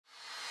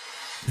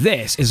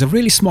This is a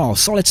really small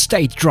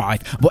solid-state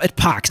drive, but it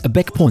packs a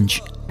big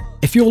punch.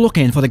 If you're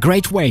looking for the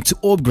great way to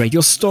upgrade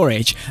your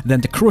storage, then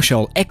the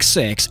Crucial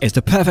X6 is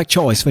the perfect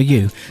choice for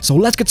you, so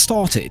let's get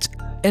started.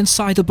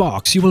 Inside the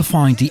box you will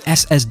find the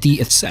SSD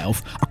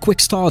itself, a quick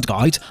start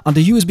guide and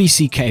a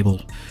USB-C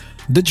cable.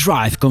 The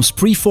drive comes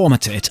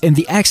pre-formatted in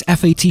the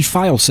XFAT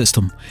file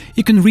system.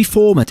 You can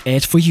reformat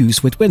it for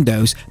use with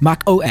Windows,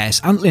 Mac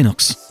OS and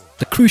Linux.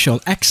 The Crucial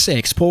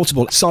X6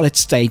 portable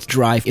solid-state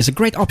drive is a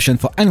great option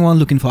for anyone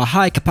looking for a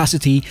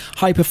high-capacity,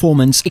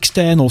 high-performance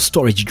external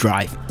storage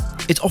drive.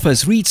 It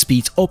offers read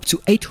speeds up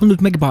to 800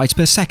 MB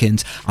per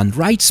second and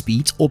write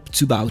speeds up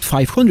to about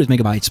 500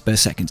 MB per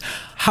second.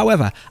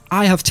 However,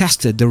 I have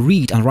tested the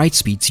read and write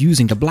speeds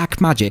using the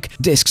Blackmagic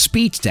disk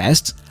speed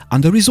test,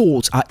 and the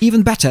results are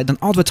even better than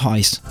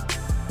advertised.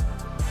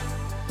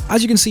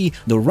 As you can see,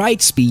 the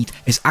write speed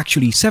is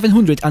actually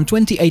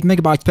 728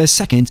 MB per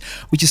second,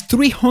 which is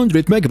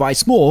 300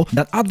 MB more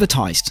than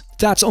advertised.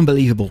 That's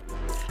unbelievable.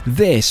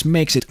 This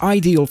makes it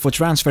ideal for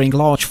transferring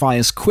large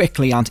files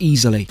quickly and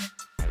easily.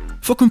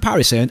 For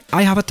comparison,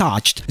 I have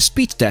attached a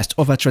speed test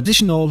of a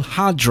traditional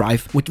hard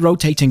drive with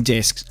rotating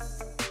disks.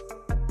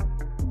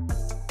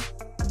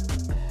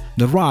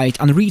 The write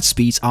and read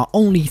speeds are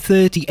only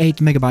 38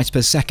 MB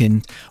per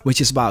second, which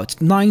is about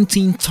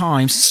 19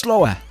 times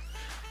slower.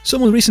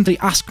 Someone recently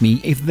asked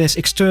me if this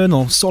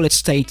external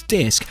solid-state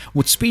disk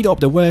would speed up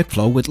the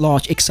workflow with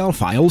large Excel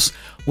files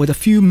with a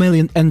few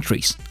million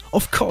entries.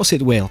 Of course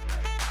it will.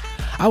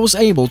 I was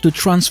able to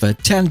transfer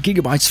 10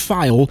 GB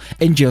file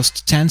in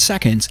just 10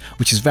 seconds,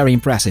 which is very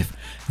impressive.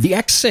 The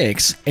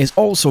X6 is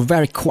also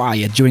very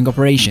quiet during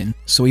operation,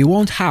 so you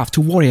won't have to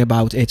worry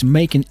about it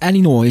making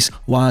any noise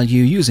while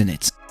you're using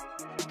it.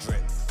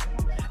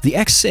 The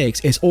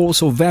X6 is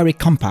also very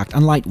compact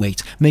and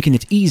lightweight, making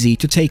it easy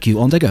to take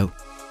you on the go.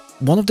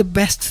 One of the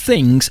best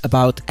things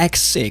about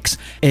X6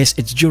 is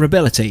its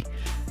durability.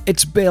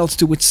 It's built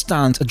to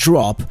withstand a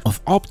drop of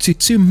up to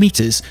 2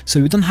 meters, so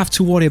you don't have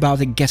to worry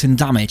about it getting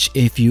damaged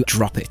if you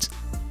drop it.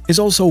 It's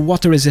also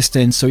water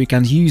resistant, so you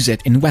can use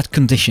it in wet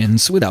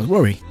conditions without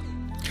worry.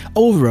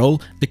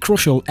 Overall, the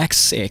Crucial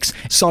X6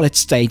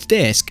 solid-state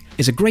disk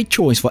is a great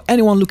choice for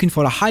anyone looking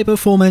for a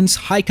high-performance,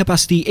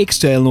 high-capacity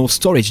external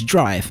storage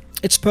drive.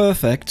 It's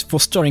perfect for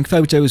storing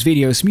photos,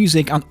 videos,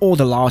 music and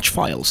other large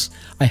files.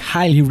 I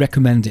highly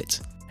recommend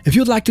it. If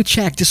you'd like to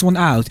check this one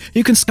out,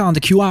 you can scan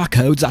the QR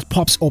code that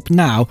pops up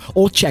now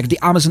or check the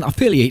Amazon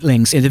affiliate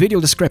links in the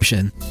video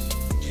description.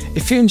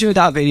 If you enjoyed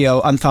that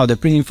video and found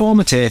it pretty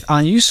informative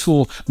and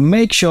useful,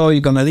 make sure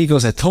you're gonna leave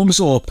us a thumbs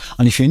up,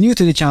 and if you're new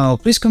to the channel,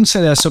 please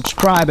consider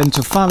subscribing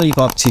to Family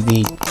Pop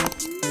TV.